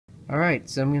Alright,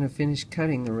 so I'm going to finish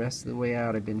cutting the rest of the way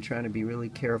out. I've been trying to be really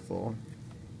careful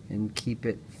and keep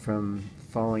it from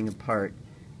falling apart.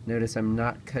 Notice I'm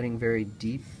not cutting very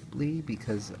deeply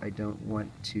because I don't want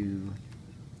to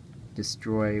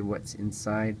destroy what's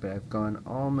inside, but I've gone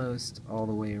almost all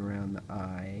the way around the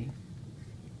eye.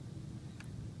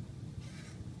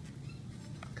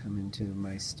 Coming to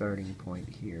my starting point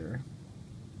here.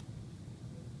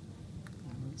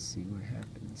 Let's see what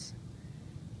happens.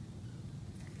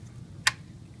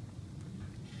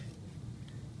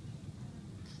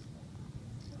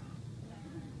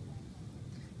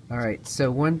 Alright, so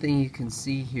one thing you can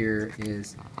see here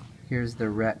is, here's the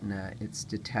retina. It's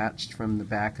detached from the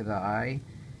back of the eye,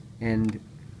 and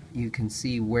you can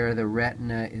see where the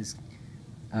retina is,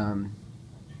 the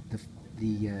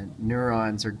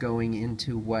neurons are going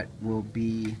into what will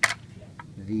be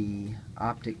the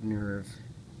optic nerve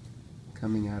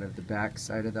coming out of the back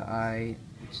side of the eye,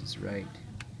 which is right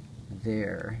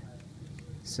there.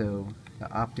 So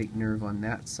the optic nerve on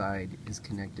that side is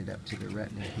connected up to the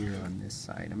retina here on this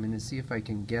side. I'm going to see if I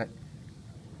can get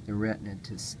the retina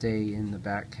to stay in the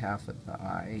back half of the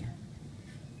eye.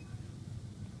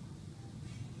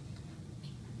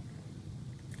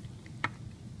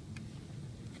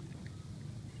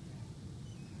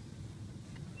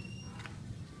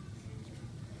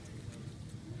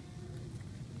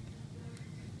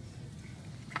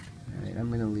 Alright, I'm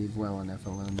going to leave well enough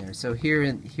alone there. So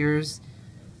here's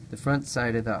the front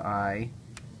side of the eye,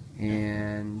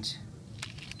 and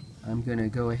I'm going to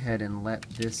go ahead and let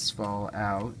this fall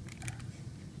out.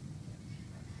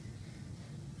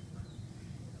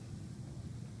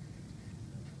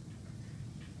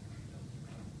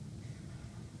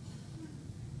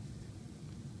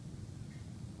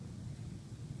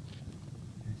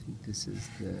 I think this is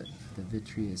the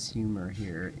vitreous humor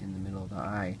here in the middle of the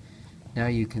eye. Now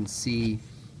you can see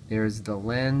there's the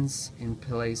lens in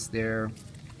place there.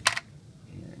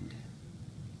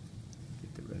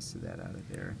 Of that out of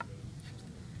there.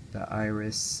 The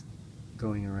iris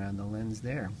going around the lens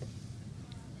there.